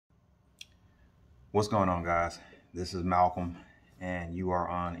What's going on, guys? This is Malcolm, and you are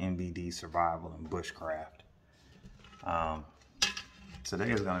on MVD Survival and Bushcraft.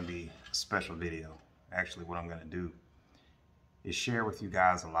 Today is going to be a special video. Actually, what I'm going to do is share with you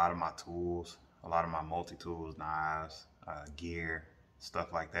guys a lot of my tools, a lot of my multi-tools, knives, gear,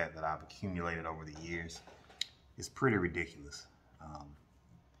 stuff like that I've accumulated over the years. It's pretty ridiculous.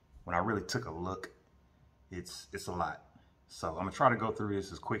 When I really took a look, it's a lot. So I'm going to try to go through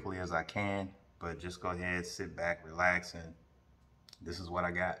this as quickly as I can. But just go ahead, sit back, relax, and this is what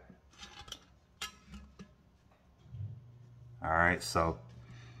I got. All right, so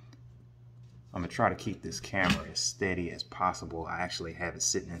I'm gonna try to keep this camera as steady as possible. I actually have it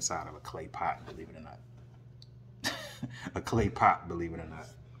sitting inside of a clay pot, believe it or not. A clay pot, believe it or not.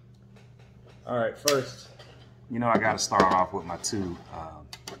 All right, first, I gotta start off with my two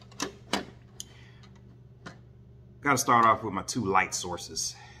light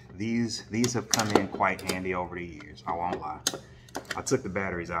sources. These have come in quite handy over the years, I won't lie. I took the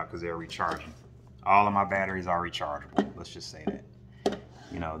batteries out because they're recharging. All of my batteries are rechargeable, let's just say that.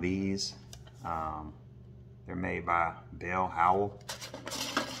 These, they're made by Bell Howell.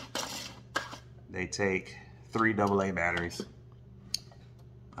 They take 3 AA batteries.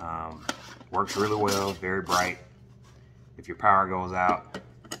 Works really well, very bright. If your power goes out,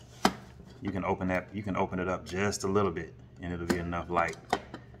 you can open it up just a little bit and it'll be enough light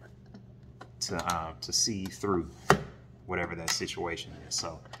to see through whatever that situation is.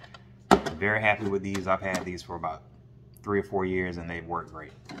 So I'm very happy with these. I've had these for about 3 or 4 years and they've worked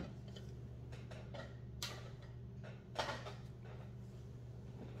great.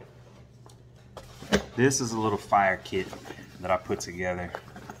 This is a little fire kit that I put together.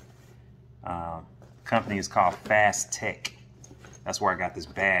 Company is called Fast Tech. That's where I got this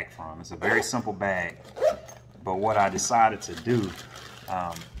bag from. It's a very simple bag, but what I decided to do,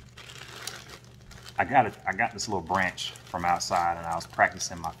 I got this little branch from outside and I was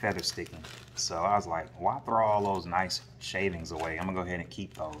practicing my feather sticking. So I was like, why throw all those nice shavings away? I'm gonna go ahead and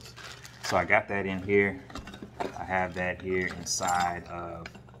keep those. So I got that in here. I have that here inside of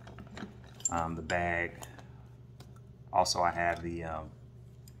the bag. Also, I have the, a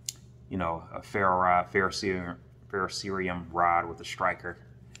ferrocerium rod with a striker.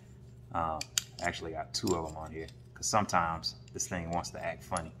 I actually got 2 of them on here because sometimes this thing wants to act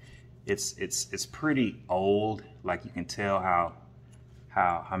funny. It's pretty old. Like, you can tell how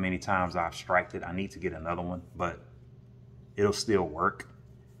many times I've striked it. I need to get another one, but it'll still work.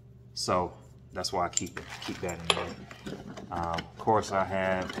 So that's why I keep that in there. Of course, I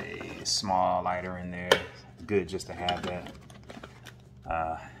have a small lighter in there. Good just to have that.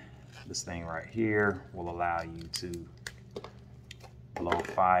 This thing right here will allow you to blow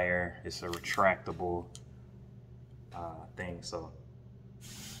fire. It's a retractable thing, so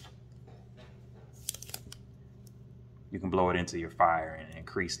you can blow it into your fire and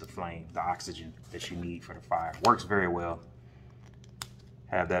increase the flame, the oxygen that you need for the fire. Works very well.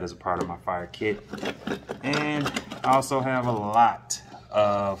 Have that as a part of my fire kit. And I also have a lot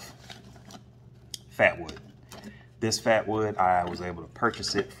of fat wood. This fat wood, I was able to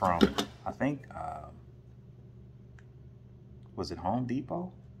purchase it from, I think, was it Home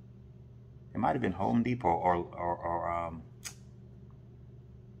Depot? It might have been Home Depot or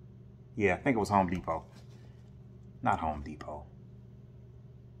yeah, I think it was Home Depot. Not Home Depot.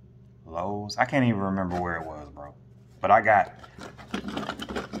 Lowe's. I can't even remember where it was, bro. But I got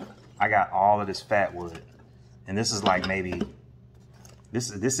all of this fat wood, and this is like maybe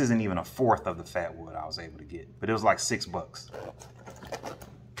this isn't even a fourth of the fat wood I was able to get, but it was like $6.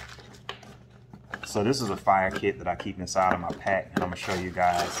 So this is a fire kit that I keep inside of my pack, and I'm gonna show you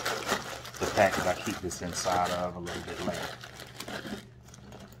guys the pack that I keep this inside of a little bit later.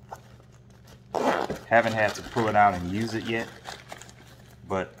 Haven't had to pull it out and use it yet,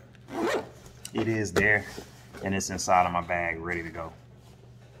 but it is there and it's inside of my bag ready to go.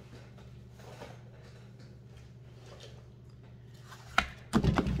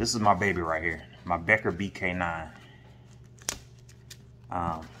 This is my baby right here, my Becker BK9.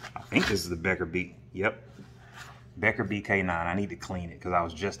 I think this is the Becker Becker BK9. I need to clean it because I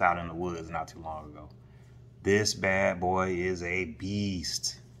was just out in the woods not too long ago. This bad boy is a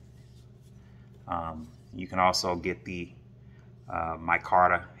beast. You can also get the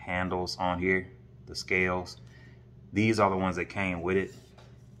micarta handles on here, the scales. These are the ones that came with it.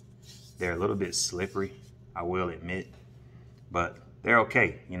 They're a little bit slippery, I will admit, but they're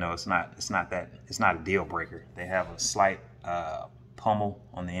okay. It's not a deal breaker. They have a slight pommel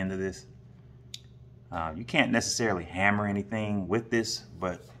on the end of this. You can't necessarily hammer anything with this,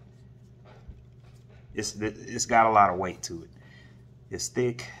 but it's got a lot of weight to it. It's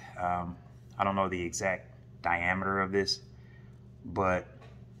thick. I don't know the exact diameter of this, but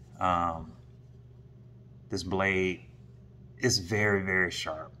this blade is very, very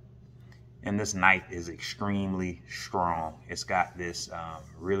sharp. And this knife is extremely strong. It's got this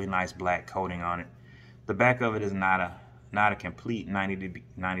really nice black coating on it. The back of it is not a complete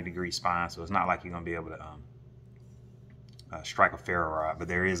 90 degree spine, so it's not like you're gonna be able to strike a ferro rod, but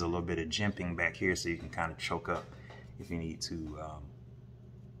there is a little bit of jimping back here, so you can kind of choke up if you need to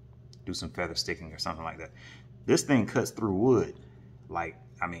do some feather sticking or something like that. This thing cuts through wood, like,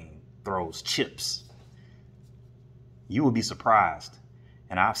 I mean, throws chips. You will be surprised.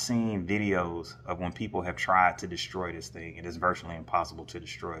 And I've seen videos of when people have tried to destroy this thing, and it's virtually impossible to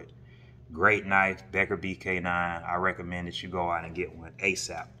destroy it. Great knife, Becker BK9. I recommend that you go out and get one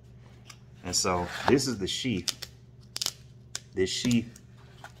ASAP. And so this is the sheath. This sheath,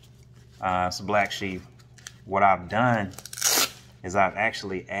 it's a black sheath. What I've done is I've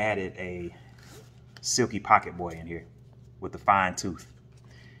actually added a silky pocket boy in here with the fine tooth.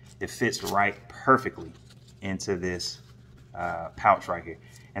 It fits right perfectly into this pouch right here.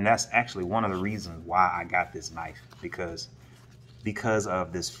 And that's actually one of the reasons why I got this knife, because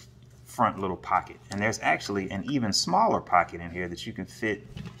of this front little pocket. And there's actually an even smaller pocket in here that you can fit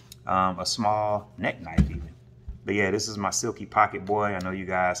a small neck knife even. But yeah, this is my silky pocket boy. I know you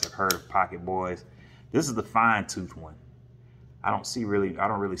guys have heard of pocket boys. This is the fine tooth one. I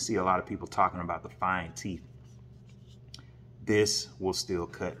don't really see a lot of people talking about the fine teeth. This will still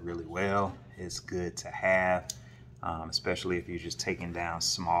cut really well. It's good to have, especially if you're just taking down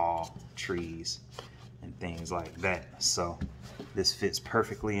small trees and things like that. So this fits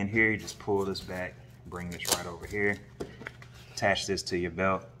perfectly in here. You just pull this back, bring this right over here, attach this to your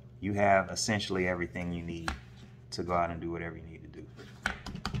belt. You have essentially everything you need to go out and do whatever you need to do.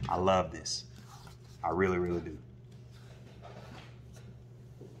 I love this. I really, really do.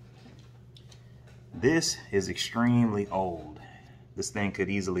 This is extremely old. This thing could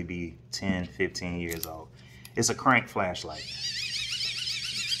easily be 10, 15 years old. It's a crank flashlight.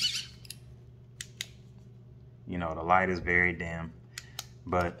 You know, the light is very dim,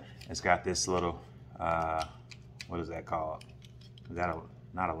 but it's got this little, what is that called? Is that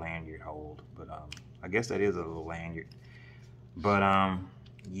not a lanyard hold, but I guess that is a little lanyard. But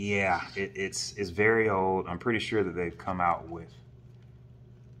yeah, it's very old. I'm pretty sure that they've come out with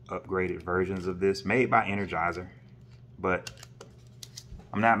upgraded versions of this made by Energizer, but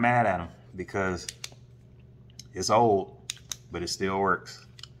I'm not mad at them because it's old, but it still works.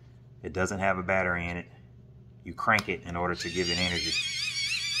 It doesn't have a battery in it. You crank it in order to give it energy.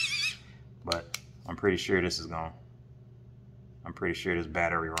 But I'm pretty sure this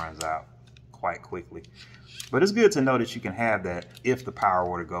battery runs out quite quickly. But it's good to know that you can have that if the power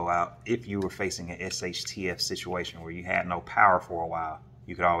were to go out. If you were facing an SHTF situation where you had no power for a while,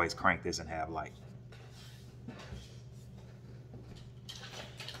 you could always crank this and have light.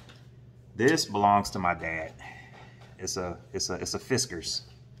 This belongs to my dad. It's a Fiskars.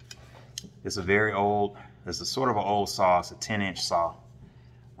 It's a very old, it's a sort of an old saw. It's a 10-inch saw.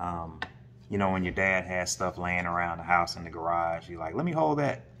 You know, when your dad has stuff laying around the house in the garage, you're like, let me hold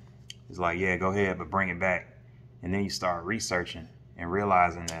that. He's like, yeah, go ahead, but bring it back. And then you start researching and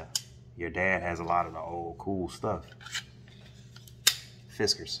realizing that your dad has a lot of the old cool stuff.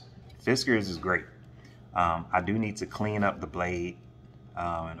 Fiskars. Fiskars is great. I do need to clean up the blade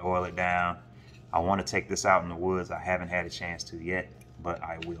and oil it down. I want to take this out in the woods. I haven't had a chance to yet, but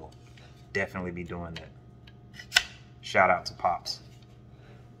I will definitely be doing that. Shout out to Pops.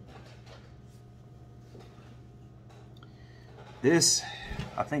 This,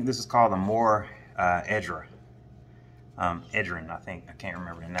 I think this is called the More Edra. Edrin, I think. I can't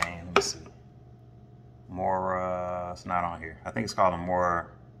remember the name. Let me see. More, it's not on here. I think it's called a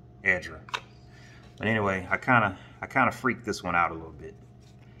More Edra. But anyway, I kind of freaked this one out a little bit.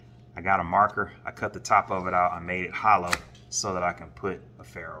 I got a marker. I cut the top of it out. I made it hollow so that I can put a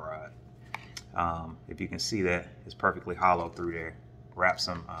ferro rod. If you can see that, it's perfectly hollow through there. Wrap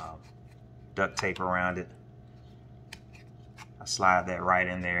some duct tape around it. I slide that right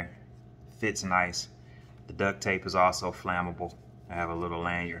in there. Fits nice. The duct tape is also flammable. I have a little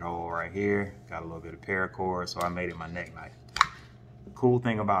lanyard hole right here. Got a little bit of paracord, so I made it my neck knife. The cool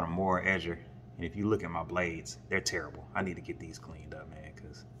thing about a More Edger, and if you look at my blades, they're terrible. I need to get these cleaned up, man,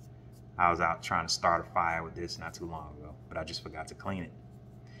 because I was out trying to start a fire with this not too long ago, but I just forgot to clean it.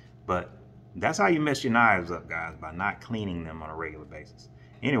 But that's how you mess your knives up, guys, by not cleaning them on a regular basis.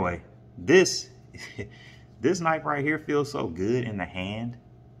 Anyway, this this knife right here feels so good in the hand,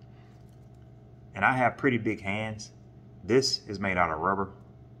 and I have pretty big hands. This is made out of rubber.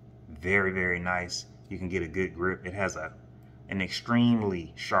 Very, very nice. You can get a good grip. It has an an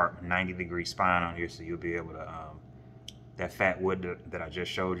extremely sharp 90-degree spine on here, so you'll be able to, that fat wood that I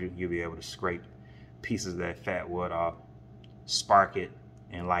just showed you, you'll be able to scrape pieces of that fat wood off, spark it,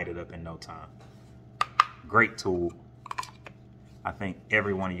 and light it up in no time. Great tool. I think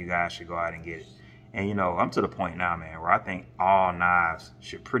every one of you guys should go out and get it. And you know, I'm to the point now, man, where I think all knives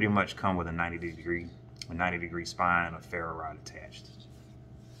should pretty much come with a 90-degree spine and a ferro rod attached.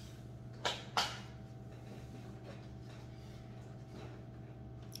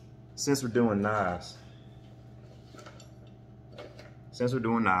 Since we're doing knives,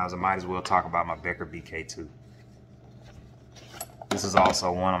 I might as well talk about my Becker BK2. This is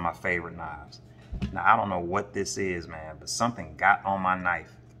also one of my favorite knives. Now, I don't know what this is, man, but something got on my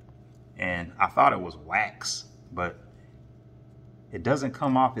knife. And I thought it was wax, but it doesn't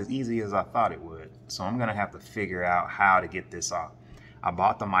come off as easy as I thought it would. So I'm gonna have to figure out how to get this off. I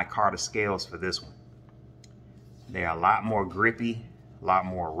bought the micarta scales for this one. They're a lot more grippy, a lot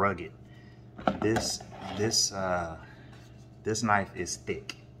more rugged. This knife is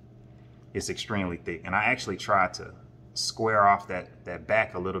thick. It's extremely thick. And I actually tried to square off that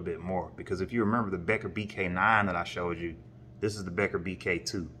back a little bit more, because if you remember the Becker BK9 that I showed you, this is the Becker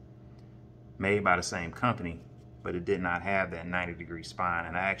BK2. Made by the same company, but it did not have that 90-degree spine.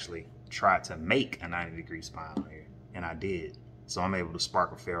 And I actually tried to make a 90-degree spine on here, and I did. So I'm able to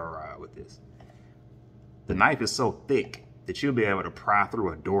spark a ferro rod with this. The knife is so thick that you'll be able to pry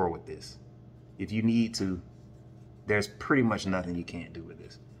through a door with this. If you need to, there's pretty much nothing you can't do with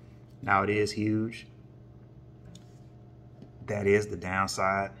this. Now, it is huge. That is the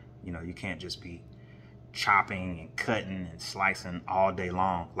downside. You know, you can't just be chopping and cutting and slicing all day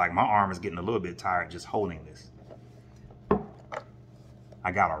long. Like, my arm is getting a little bit tired just holding this.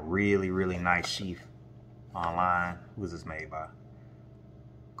 I got a really, really nice sheath online. Who is this made by?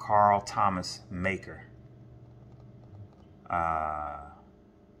 Carl Thomas Maker. Out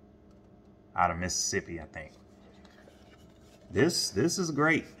of Mississippi, I think. This is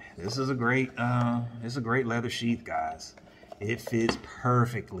great. This is a great it's a great leather sheath, guys. It fits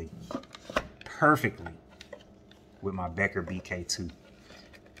perfectly with my Becker BK2.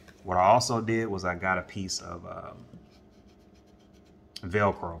 What I also did was I got a piece of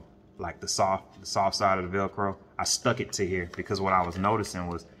Velcro, like the soft side of the Velcro. I stuck it to here because what I was noticing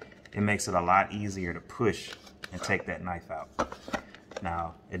was it makes it a lot easier to push and take that knife out.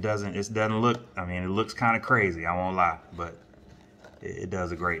 Now, it doesn't look, I mean, it looks kind of crazy, I won't lie, but it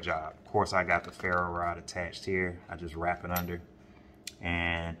does a great job. Of course, I got the ferro rod attached here. I just wrap it under,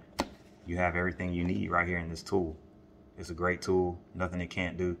 and you have everything you need right here in this tool. It's a great tool, nothing it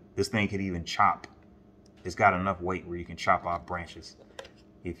can't do. This thing could even chop. It's got enough weight where you can chop off branches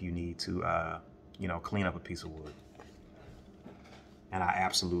if you need to, you know, clean up a piece of wood. And I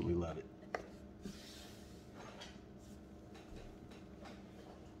absolutely love it.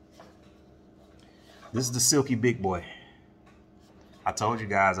 This is the Silky Big Boy. I told you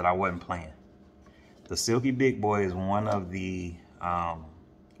guys that I wasn't playing. The Silky Big Boy is one of the,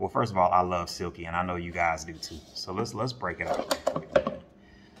 well, first of all, I love Silky, and I know you guys do too. So let's break it out.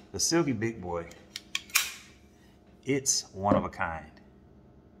 The Silky Big Boy, it's one of a kind.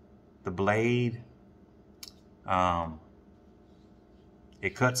 The blade,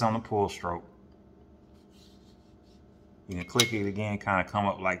 it cuts on the pull stroke. You can click it again, kind of come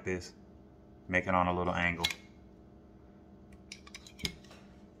up like this, make it on a little angle.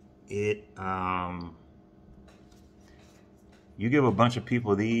 It, you give a bunch of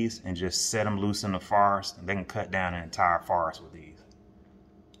people these and just set them loose in the forest, and they can cut down an entire forest with these.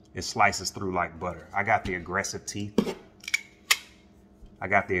 It slices through like butter. I got the aggressive teeth.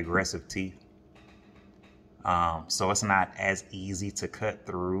 So it's not as easy to cut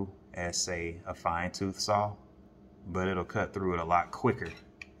through as, say, a fine tooth saw, but it'll cut through it a lot quicker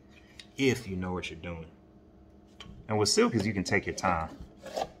if you know what you're doing. And with Silkies, you can take your time.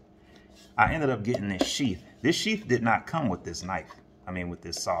 I ended up getting this sheath. This sheath did not come with this knife. I mean, with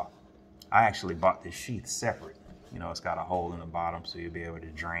this saw. I actually bought this sheath separate. You know, it's got a hole in the bottom so you'll be able to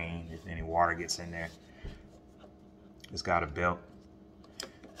drain if any water gets in there. It's got a belt.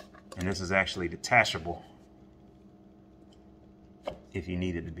 And this is actually detachable if you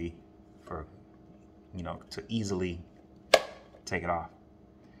need it to be, for, you know, to easily take it off.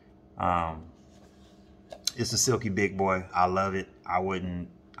 It's a Silky Big Boy. I love it. I wouldn't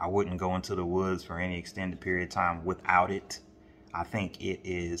go into the woods for any extended period of time without it. I think it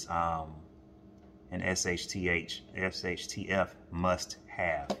is an SHTF must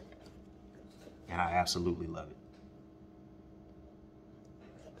have. And I absolutely love it.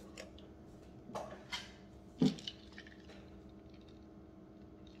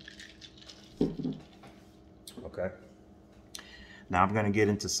 Okay. Now I'm gonna get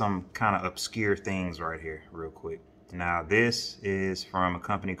into some kind of obscure things right here real quick. Now this is from a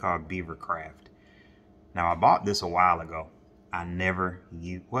company called Bushcraft. Now I bought this a while ago. I never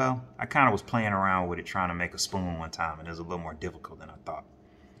used, well, I kind of was playing around with it trying to make a spoon one time, and it was a little more difficult than I thought.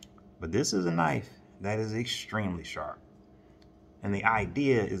 But this is a knife that is extremely sharp. And the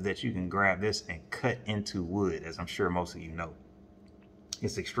idea is that you can grab this and cut into wood, as I'm sure most of you know.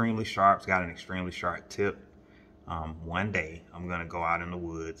 It's extremely sharp. It's got an extremely sharp tip. One day I'm gonna go out in the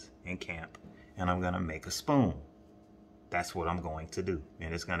woods and camp, and I'm gonna make a spoon. That's what I'm going to do.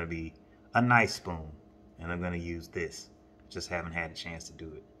 And it's gonna be a nice spoon, and I'm gonna use this. Just haven't had a chance to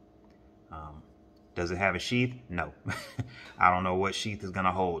do it. Does it have a sheath? No. I don't know what sheath is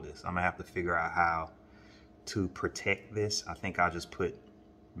gonna hold this. I'm gonna have to figure out how to protect this. I think I'll just put,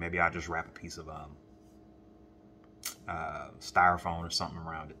 maybe I'll just wrap a piece of styrofoam or something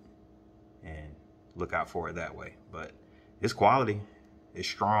around it and look out for it that way. But it's quality, it's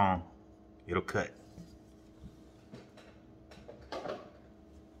strong, it'll cut.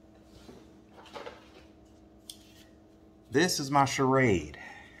 This is my charade.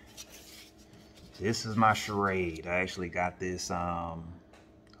 This is my charade. I actually got this, I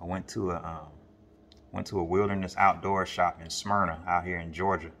went to a wilderness outdoor shop in Smyrna out here in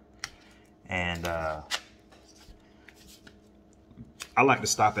Georgia. And I like to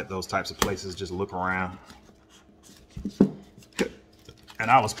stop at those types of places, just look around. And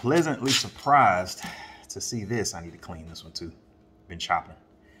I was pleasantly surprised to see this. I need to clean this one too. Been chopping.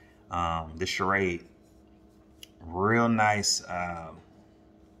 This charade, real nice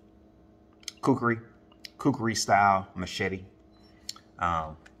kukri style machete.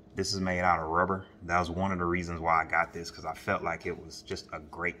 This is made out of rubber. That was one of the reasons why I got this, because I felt like it was just a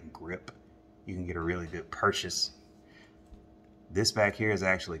great grip. You can get a really good purchase. This back here is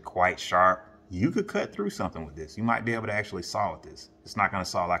actually quite sharp. You could cut through something with this. You might be able to actually saw with this. It's not going to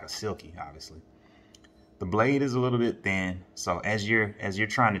saw like a silky, obviously. The blade is a little bit thin, so as you're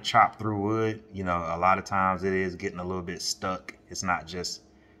trying to chop through wood, you know, a lot of times it is getting a little bit stuck. It's not just,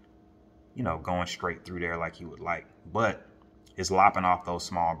 you know, going straight through there like you would like, but it's lopping off those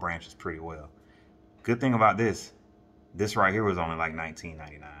small branches pretty well. Good thing about this right here was only like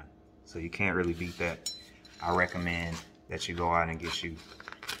 $19.99, so you can't really beat that. I recommend that you go out and get you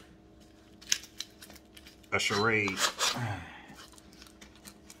a charade,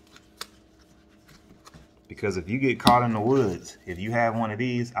 because if you get caught in the woods, if you have one of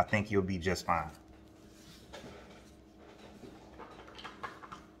these, I think you'll be just fine.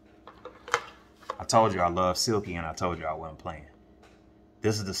 I told you I love silky, and I told you I wasn't playing.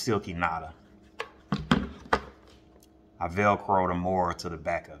 This is the silky nada. I velcroed a more to the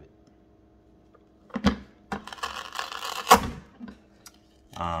back of it.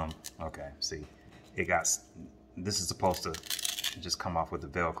 Okay, see, it got, this is supposed to just come off with the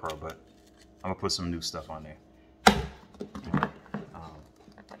Velcro, but I'm gonna put some new stuff on there.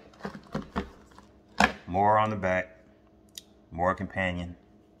 More on the back, more companion.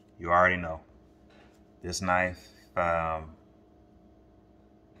 You already know. This knife, I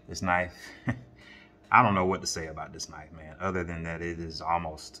don't know what to say about this knife, man, other than that it's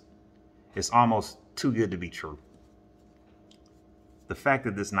almost too good to be true. The fact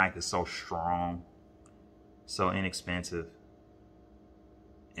that this knife is so strong, so inexpensive,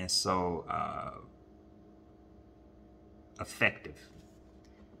 and so effective,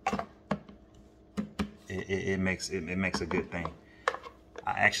 it makes a good thing.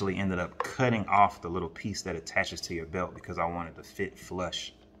 I actually ended up cutting off the little piece that attaches to your belt because I wanted to fit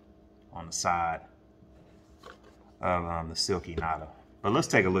flush on the side of the silky nada. But let's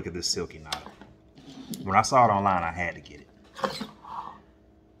take a look at this silky nada. When I saw it online, I had to get it.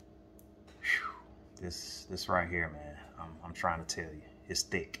 This right here, man, I'm trying to tell you, it's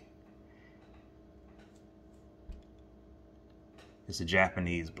thick. It's a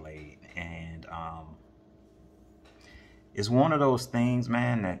Japanese blade, and it's one of those things,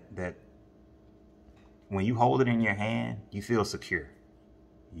 man, that when you hold it in your hand, you feel secure.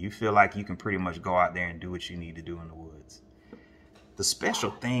 You feel like you can pretty much go out there and do what you need to do in the woods. The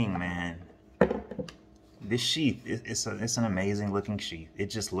special thing, man, this sheath, it's an amazing looking sheath. It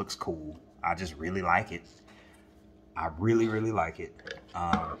just looks cool. I just really like it. I really, really like it.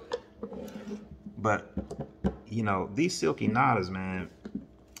 But, you know, these silky nadas, man,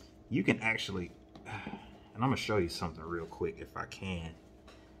 you can actually, and I'm gonna show you something real quick if I can,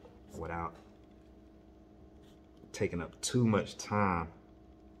 without taking up too much time.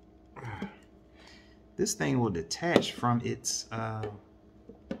 This thing will detach from its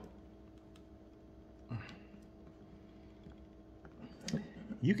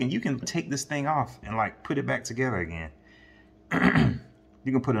you can take this thing off and like put it back together again.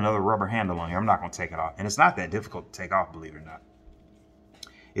 You can put another rubber handle on here. I'm not going to take it off. And it's not that difficult to take off, believe it or not.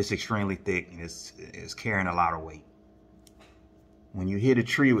 It's extremely thick and it's carrying a lot of weight. When you hit a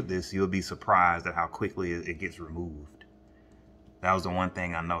tree with this, you'll be surprised at how quickly it gets removed. That was the one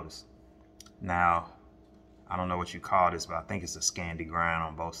thing I noticed. Now, I don't know what you call this, but I think it's a Scandi grind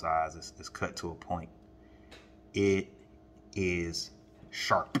on both sides. It's cut to a point. It is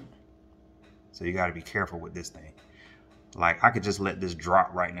sharp. So you got to be careful with this thing. Like, I could just let this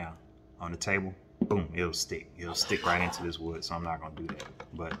drop right now on the table. Boom, it'll stick. It'll stick right into this wood, so I'm not going to do that.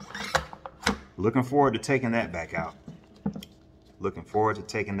 But looking forward to taking that back out. Looking forward to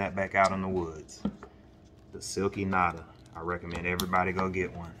taking that back out in the woods. The Silky Nada. I recommend everybody go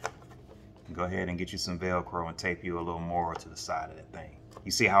get one. Go ahead and get you some Velcro and tape you a little more to the side of that thing.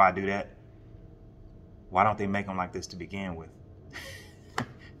 You see how I do that? Why don't they make them like this to begin with?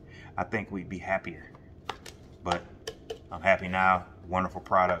 I think we'd be happier. But I'm happy now. Wonderful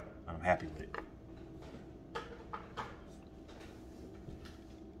product. I'm happy with it.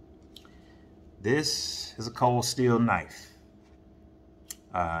 This is a cold steel knife.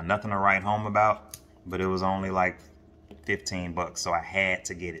 Nothing to write home about, but it was only like 15 bucks, so I had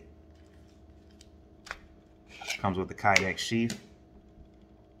to get it. Comes with the kayak sheath.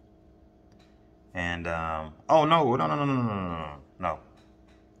 And oh no.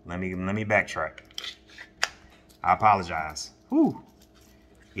 Let me backtrack. I apologize. Whew.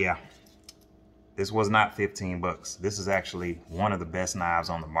 Yeah. This was not 15 bucks. This is actually one of the best knives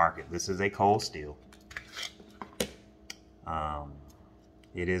on the market. This is a cold steel.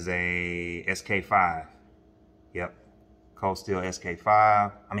 It is a SK5. Yep. Cold steel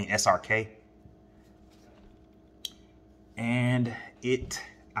SK5. I mean SRK. And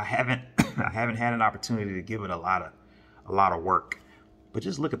I haven't had an opportunity to give it a lot of work. But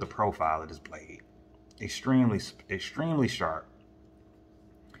just look at the profile of this blade. Extremely sharp.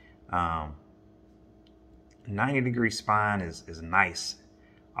 90-degree spine is nice.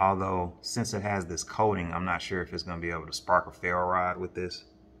 Although, since it has this coating, I'm not sure if it's going to be able to spark a ferro rod with this.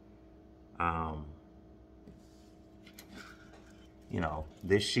 You know,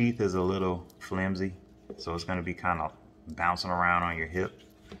 this sheath is a little flimsy, so it's going to be kind of bouncing around on your hip.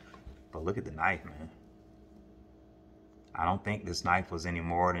 But look at the knife, man. I don't think this knife was any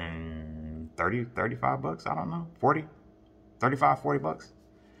more than 30, 35 bucks. I don't know. 40, 35, 40 bucks.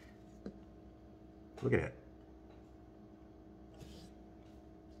 Look at that.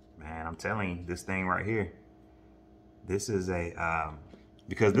 Man, I'm telling you, this thing right here, this is a,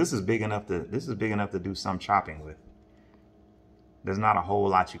 because this is big enough to do some chopping with. There's not a whole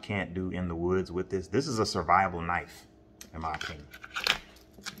lot you can't do in the woods with this. This is a survival knife, in my opinion.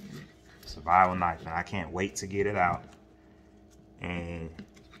 Survival knife, and I can't wait to get it out and,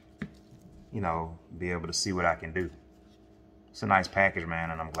 you know, be able to see what I can do. It's a nice package, man,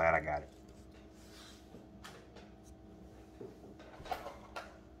 and I'm glad I got it.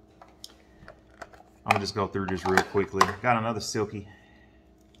 I'm gonna just go through this real quickly. Got another silky.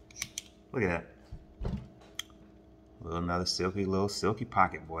 Look at that. Another little silky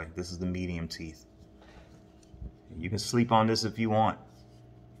pocket boy. This is the medium teeth. You can sleep on this if you want.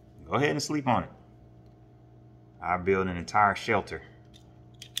 Go ahead and sleep on it. I built an entire shelter.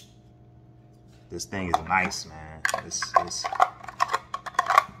 This thing is nice, man.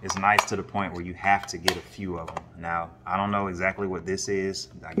 It's nice to the point where you have to get a few of them. Now, I don't know exactly what this is.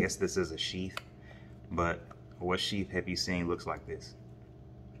 I guess this is a sheath. But what sheath have you seen looks like this?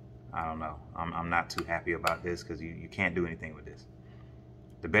 I don't know. I'm not too happy about this because you can't do anything with this.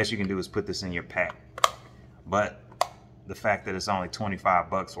 The best you can do is put this in your pack. But the fact that it's only 25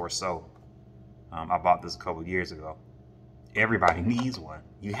 bucks or so, I bought this a couple years ago. Everybody needs one.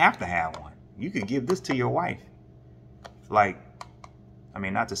 You have to have one. You could give this to your wife. Like, I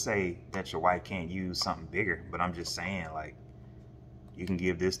mean, not to say that your wife can't use something bigger, but I'm just saying, like, you can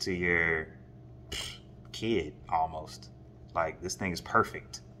give this to your kid almost. Like, this thing is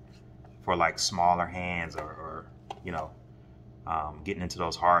perfect for like smaller hands or you know, getting into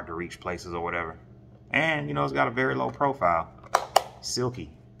those hard to reach places or whatever. And you know, it's got a very low profile.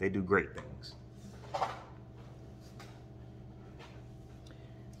 Silky, they do great things.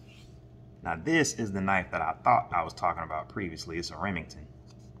 Now this is the knife that I thought I was talking about previously. It's a Remington.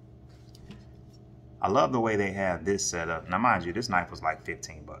 I love the way they have this set up. Now mind you, this knife was like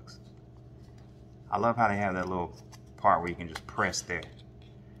 15 bucks. I love how they have that little part where you can just press there.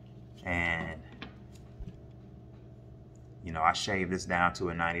 And, you know, I shaved this down to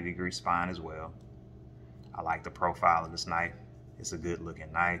a 90-degree spine as well. I like the profile of this knife. It's a good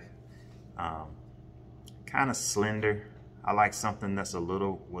looking knife. Kind of slender. I like something that's with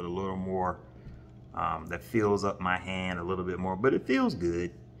a little more that fills up my hand a little bit more, but it feels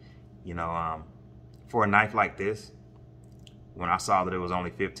good. You know, for a knife like this, when I saw that it was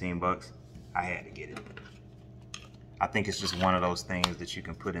only 15 bucks, I had to get it. I think it's just one of those things that you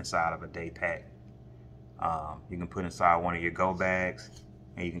can put inside of a day pack. You can put inside one of your go bags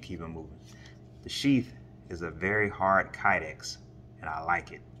and you can keep it moving. The sheath is a very hard Kydex and I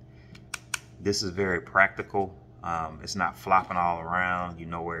like it. This is very practical. It's not flopping all around. You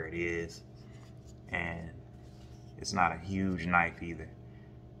know where it is. And it's not a huge knife either.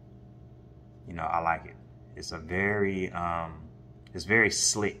 You know, I like it. It's a very, it's very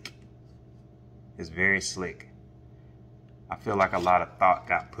slick. It's very slick. I feel like a lot of thought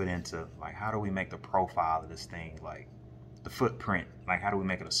got put into, like, how do we make the profile of this thing, like the footprint, like how do we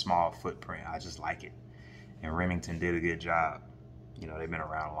make it a small footprint? I just like it. And Remington did a good job. You know, they've been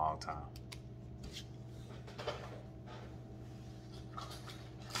around a long time.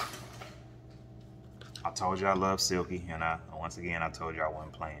 I told you I love Silky, and once again, I told you I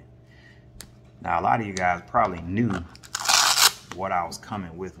wasn't playing. Now, a lot of you guys probably knew what I was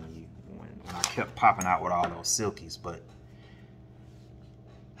coming with when I kept popping out with all those Silkies, but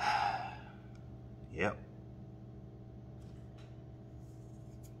yep.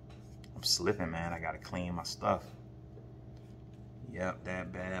 I'm slipping, man. I gotta clean my stuff. Yep,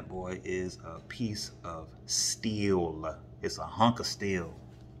 that bad boy is a piece of steel. It's a hunk of steel.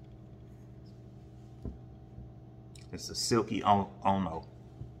 It's the Silky Ono.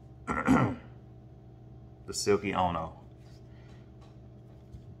 The Silky Ono.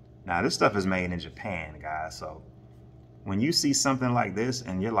 Now, this stuff is made in Japan, guys, so when you see something like this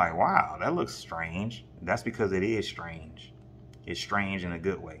and you're like, wow, that looks strange, that's because it is strange. It's strange in a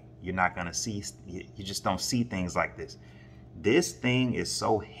good way. You're not gonna see, you just don't see things like this. This thing is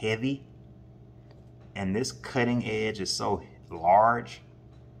so heavy and this cutting edge is so large.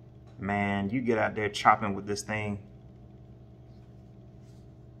 Man, you get out there chopping with this thing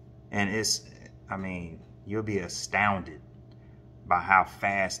and it's, I mean, you'll be astounded by how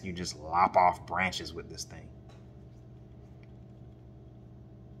fast you just lop off branches with this thing.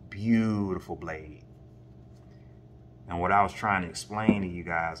 Beautiful blade. And what I was trying to explain to you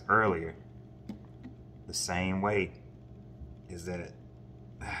guys earlier, the same way, is that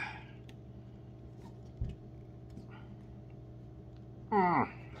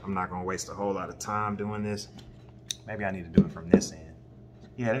I'm not gonna waste a whole lot of time doing this. Maybe I need to do it from this end.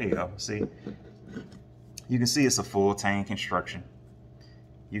 Yeah, there you go. See, you can see it's a full tang construction.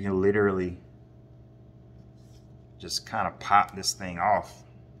 You can literally just kind of pop this thing off.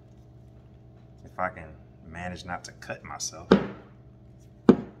 If I can manage not to cut myself.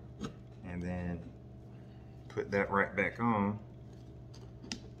 And then put that right back on.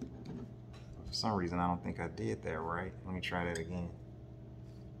 For some reason, I don't think I did that right. Let me try that again.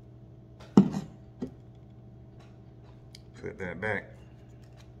 Put that back.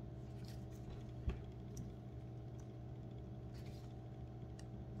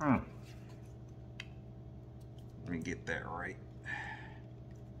 Let me get that right.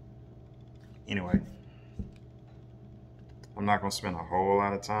 Anyway, I'm not gonna spend a whole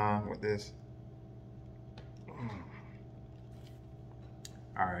lot of time with this.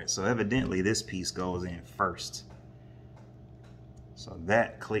 All right, so evidently this piece goes in first. So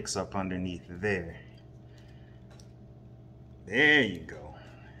that clicks up underneath there. There you go.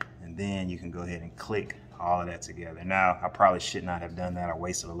 And then you can go ahead and click all of that together. Now, I probably should not have done that. I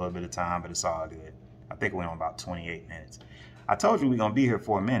wasted a little bit of time, but it's all good. I think we went on about 28 minutes. I told you we're gonna be here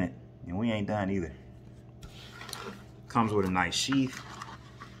for a minute, and we ain't done either. Comes with a nice sheath.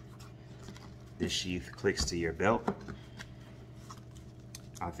 This sheath clicks to your belt.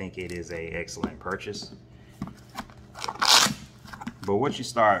 I think it is an excellent purchase. But what you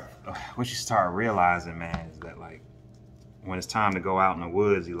start realizing, man, is that like when it's time to go out in the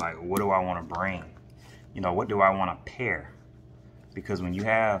woods, you're like, what do I want to bring? You know, what do I want to pair? Because when you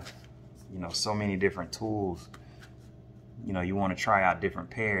have, you know, so many different tools, you know, you want to try out different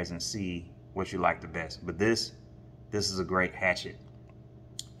pairs and see what you like the best. But this is a great hatchet.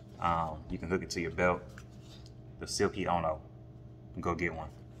 You can hook it to your belt. The Silky Ono. Go get one.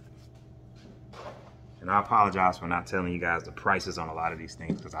 And I apologize for not telling you guys the prices on a lot of these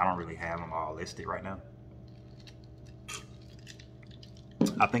things because I don't really have them all listed right now.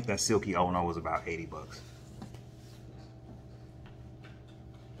 I think that Silky Ono was about 80 bucks.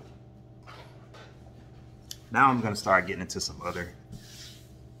 Now I'm going to start getting into some other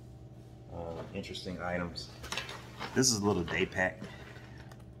interesting items. This is a little day pack.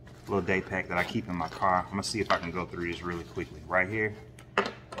 Little day pack that I keep in my car. I'm going to see if I can go through this really quickly. Right here,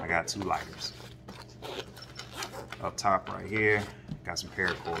 I got 2 lighters. Up top right here, got some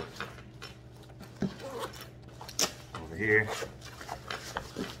paracord. Over here,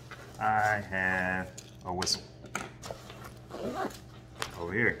 I have a whistle.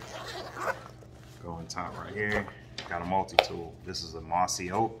 Over here, go on top right here, got a multi-tool. This is a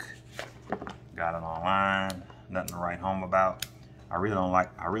mossy oak. Got it online, nothing to write home about. I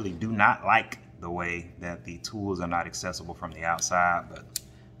really do not like the way that the tools are not accessible from the outside, but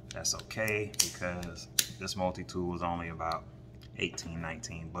that's okay because this multi-tool is only about 18,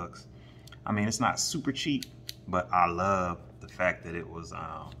 19 bucks. I mean, it's not super cheap, but I love the fact that it was,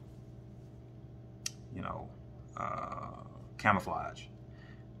 camouflage.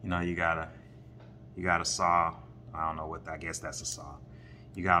 You know, you got a saw. I don't know what, I guess that's a saw.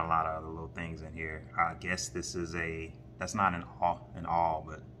 You got a lot of other little things in here. I guess this is that's not an awl,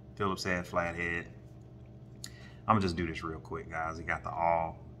 but Phillips head, flathead. I'm gonna just do this real quick, guys. You got the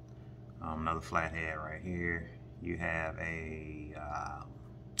awl, another flathead right here. You have a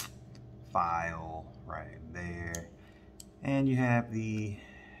file right there, and you have the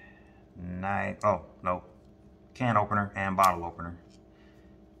knife. Oh no, can opener and bottle opener.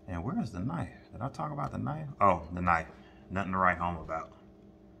 And where's the knife? Did I talk about the knife? Oh, the knife. Nothing to write home about.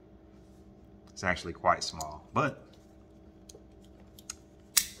 It's actually quite small, but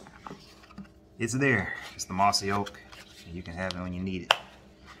it's there. It's the mossy oak, and you can have it when you need it.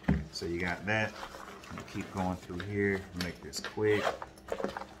 So you got that. We'll keep going through here. Make this quick.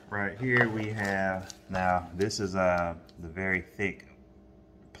 Right here we have, now this is the very thick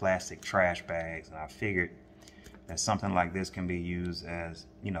plastic trash bags, and I figured that something like this can be used as,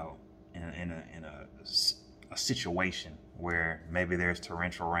 you know, in a situation where maybe there's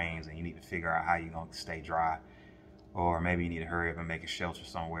torrential rains and you need to figure out how you're going to stay dry, or maybe you need to hurry up and make a shelter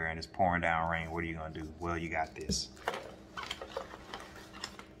somewhere and it's pouring down rain. What are you going to do? Well, you got this.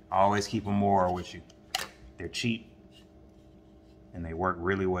 Always keep a Mora with you. They're cheap and they work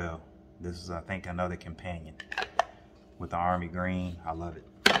really well. This is, I think, another companion with the army green. I love it.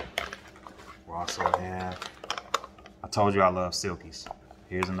 We also have, I told you I love silkies.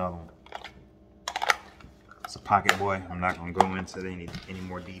 Here's another one. It's a pocket boy. I'm not going to go into any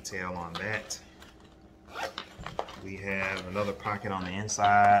more detail on that. We have another pocket on the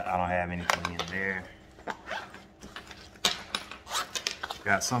inside. I don't have anything in there.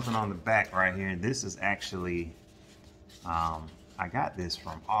 Got something on the back right here. This is actually, I got this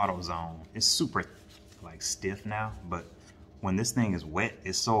from AutoZone. It's super like stiff now, but when this thing is wet,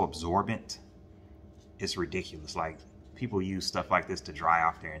 it's so absorbent. It's ridiculous. Like, people use stuff like this to dry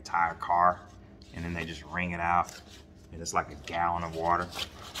off their entire car, and then they just wring it out, and it's like a gallon of water.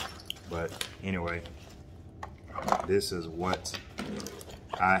 But anyway, this is what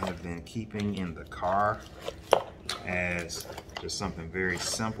I have been keeping in the car as just something very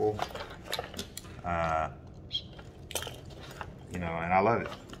simple, you know, and I love it.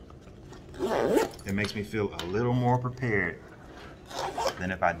 It makes me feel a little more prepared than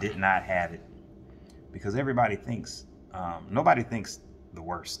if I did not have it, because everybody thinks, nobody thinks the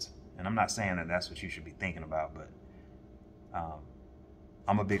worst. And I'm not saying that that's what you should be thinking about, but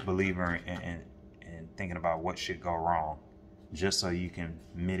I'm a big believer in thinking about what should go wrong, just so you can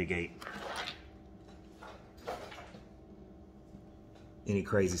mitigate any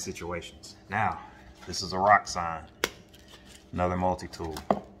crazy situations. Now, this is a rock sign, another multi-tool.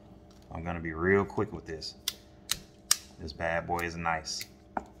 I'm gonna be real quick with this. This bad boy is nice.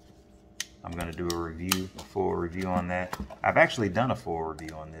 I'm gonna do a full review on that. I've actually done a full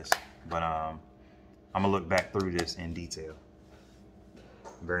review on this, but I'm gonna look back through this in detail.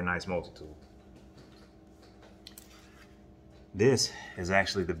 Very nice multi-tool. This is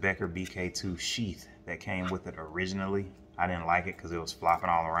actually the Becker BK2 sheath that came with it originally. I didn't like it because it was flopping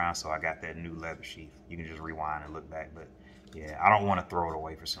all around, so I got that new leather sheath. You can just rewind and look back, but yeah, I don't want to throw it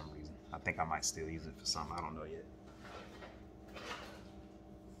away for some reason. I think I might still use it for something. I don't know yet.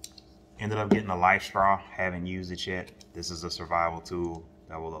 Ended up getting a life straw. Haven't used it yet. This is a survival tool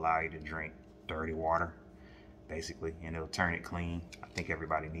that will allow you to drink dirty water, basically, and it'll turn it clean. I think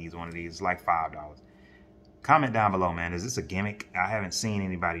everybody needs one of these. It's like $5. Comment down below, man. Is this a gimmick? I haven't seen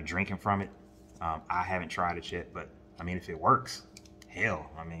anybody drinking from it. I haven't tried it yet, but I mean, if it works, hell,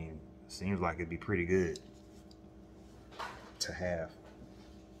 I mean, it seems like it'd be pretty good to have.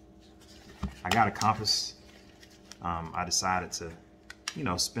 I got a compass. I decided to, you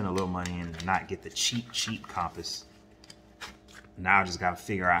know, spend a little money and not get the cheap compass. Now I just got to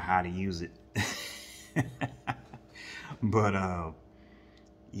figure out how to use it. But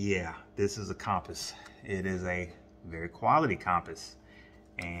yeah, this is a compass. It is a very quality compass,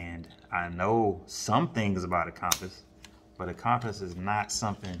 and I know some things about a compass, but a compass is not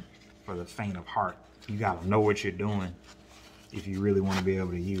something for the faint of heart. You got to know what you're doing if you really want to be able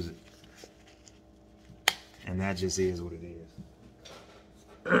to use it. And that just is what it is.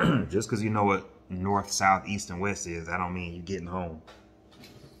 Just because you know what north, south, east, and west is, that don't mean you're getting home.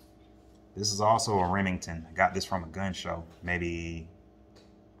 This is also a Remington. I got this from a gun show maybe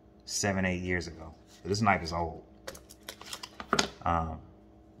 7-8 years ago. This knife is old.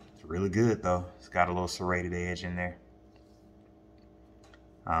 It's really good though. It's got a little serrated edge in there.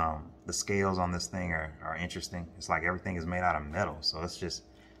 The scales on this thing are interesting. It's like everything is made out of metal, so it's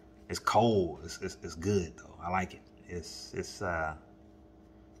cold. It's good though. I like it. It's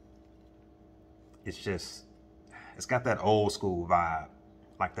got that old school vibe,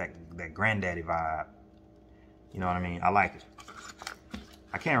 like that granddaddy vibe. You know what I mean? I like it.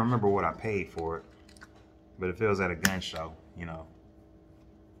 I can't remember what I paid for it, but if it was at a gun show, you know,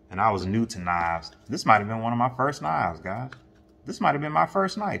 and I was new to knives, this might have been one of my first knives, guys. This might have been my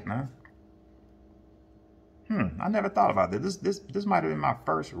first knife, man. I never thought about that. This might have been my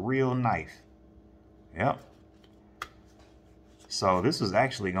first real knife. Yep. So this was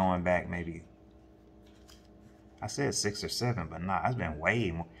actually going back maybe, I said 6 or 7, but nah, it's been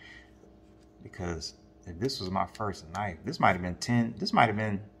way more. Because if this was my first knife, this might have been 10, this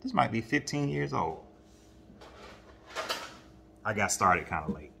might be 15 years old. I got started kind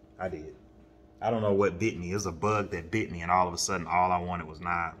of late. I did. I don't know what bit me. It was a bug that bit me, and all of a sudden, all I wanted was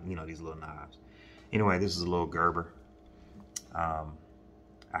knives, you know, these little knives. Anyway, this is a little Gerber. I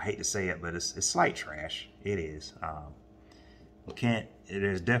hate to say it, but it's slight trash. It is. You can't,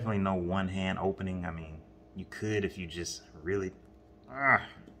 there's definitely no one-hand opening. I mean, you could if you just really,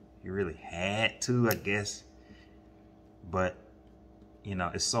 you really had to, I guess. But, you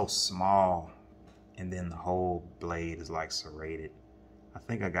know, it's so small, and then the whole blade is like serrated. I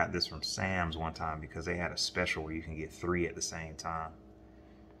think I got this from Sam's one time because they had a special where you can get 3 at the same time.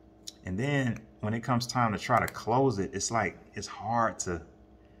 And then when it comes time to try to close it, it's like, it's hard to,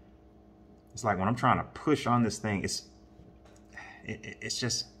 it's like when I'm trying to push on this thing, it's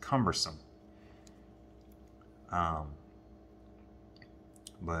just cumbersome.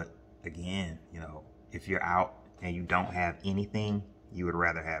 But again, you know, if you're out and you don't have anything, you would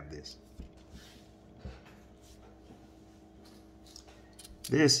rather have this.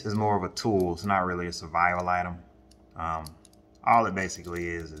 This is more of a tool. It's not really a survival item. All it basically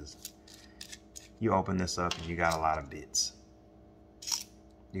is you open this up and you got a lot of bits.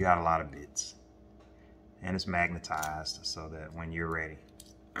 You got a lot of bits. And it's magnetized so that when you're ready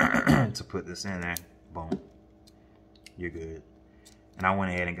to put this in there, boom, you're good. And I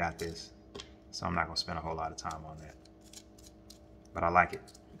went ahead and got this, so I'm not gonna spend a whole lot of time on that. But I like it.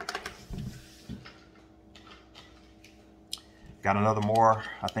 Got another Moore.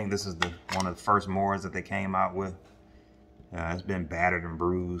 I think this is one of the first Moores that they came out with. It's been battered and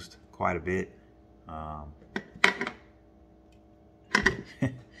bruised quite a bit.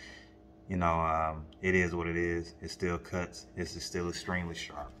 You know, it is what it is. It still cuts. This is still extremely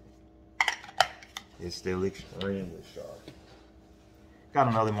sharp. It's still extremely sharp. Got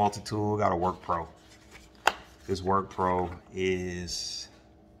another multi-tool. Got a Work Pro. This Work Pro is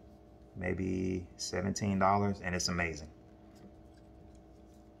maybe $17, and it's amazing.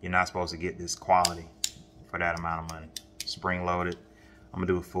 You're not supposed to get this quality for that amount of money. Spring loaded. I'm gonna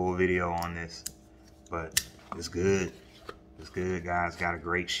do a full video on this, but it's good. It's good, guys. Got a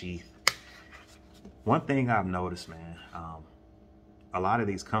great sheath. One thing I've noticed, man, a lot of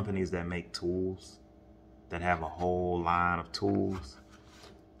these companies that make tools, that have a whole line of tools,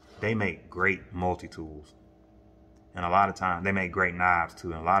 they make great multi-tools. And a lot of times, they make great knives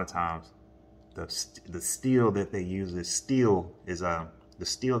too. And a lot of times, the steel that they use is the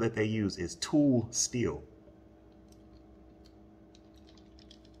steel that they use is tool steel.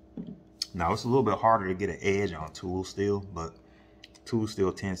 Now, it's a little bit harder to get an edge on tool steel, but tool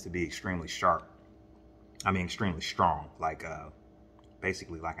steel tends to be extremely sharp. I mean, extremely strong, like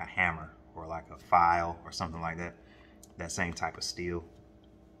basically like a hammer or like a file or something like that. That same type of steel.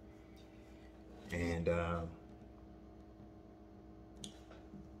 And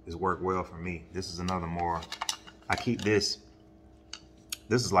it's worked well for me. This is another Moore. I keep this.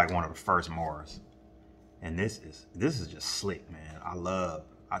 This is like one of the first Moores. And this is just slick, man.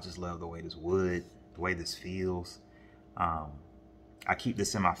 I just love the way this wood, the way this feels. I keep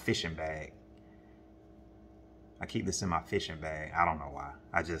this in my fishing bag. I don't know why.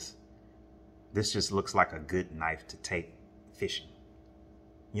 This just looks like a good knife to take fishing.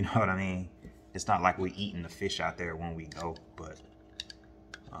 You know what I mean? It's not like we're eating the fish out there when we go, but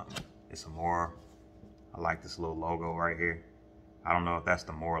it's a Moore. I like this little logo right here. I don't know if that's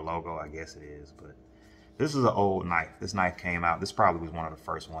the Moore logo. I guess it is, but this is an old knife. This knife came out. This probably was one of the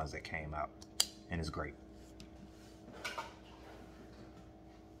first ones that came out, and it's great.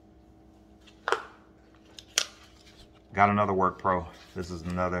 Got another Work Pro. This is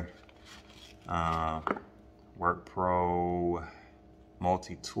another Work Pro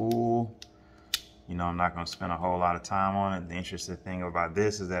multi-tool. You know, I'm not going to spend a whole lot of time on it. The interesting thing about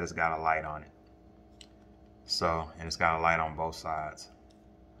this is that it's got a light on it. So, and it's got a light on both sides.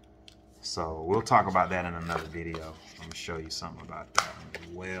 So we'll talk about that in another video. I'm going to show you something about that as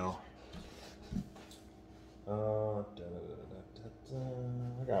well. I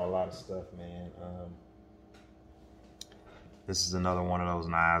got a lot of stuff, man. This is another one of those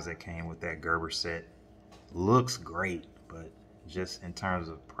knives that came with that Gerber set. Looks great, but just in terms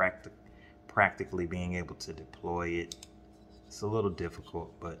of practically being able to deploy it, it's a little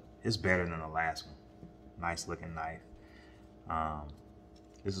difficult, but it's better than the last one. Nice looking knife.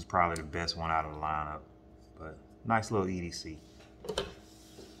 This is probably the best one out of the lineup, but nice little EDC.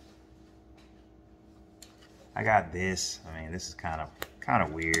 I got this. I mean, this is kind of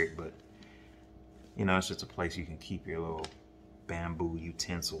weird, but you know, it's just a place you can keep your little bamboo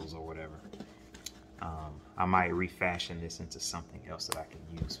utensils or whatever. I might refashion this into something else that I can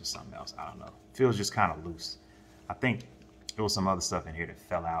use for something else. I don't know. It feels just kind of loose. I think there was some other stuff in here that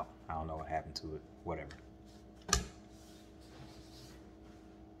fell out. I don't know what happened to it. Whatever.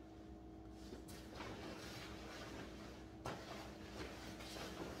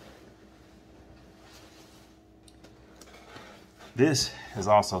 This is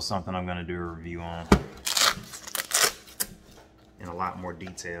also something I'm going to do a review on in a lot more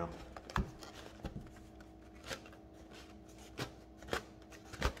detail.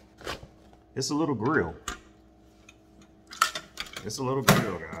 It's a little grill. It's a little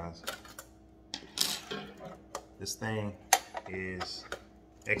grill, guys. This thing is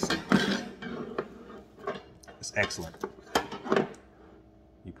excellent. It's excellent.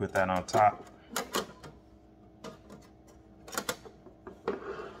 You put that on top,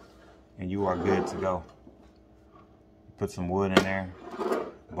 and you are good to go. Put some wood in there.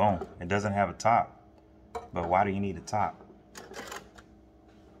 Boom. It doesn't have a top, but why do you need a top?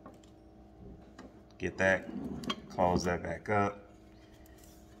 Get that, close that back up.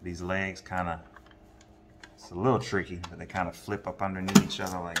 These legs kind of, it's a little tricky, but they kind of flip up underneath each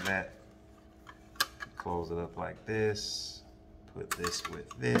other like that. Close it up like this, put this with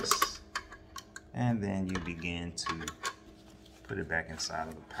this, and then you begin to put it back inside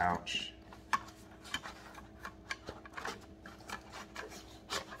of the pouch.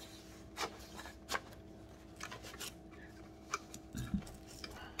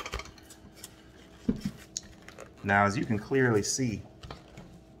 Now, as you can clearly see,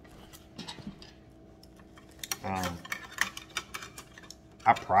 I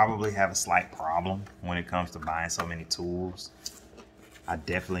probably have a slight problem when it comes to buying so many tools. I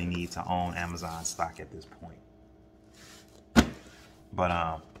definitely need to own Amazon stock at this point.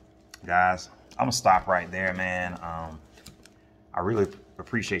 But guys, I'm gonna stop right there, man. I really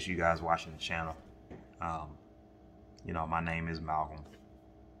appreciate you guys watching the channel. You know, my name is Malcolm.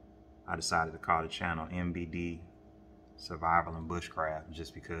 I decided to call the channel MBD Survival and Bushcraft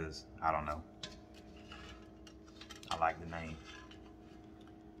just because, I don't know, I like the name.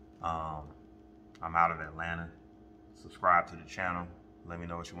 I'm out of Atlanta. Subscribe to the channel. Let me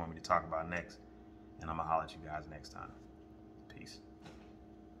know what you want me to talk about next, and I'm gonna holler at you guys next time. Peace.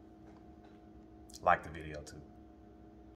 Like the video too.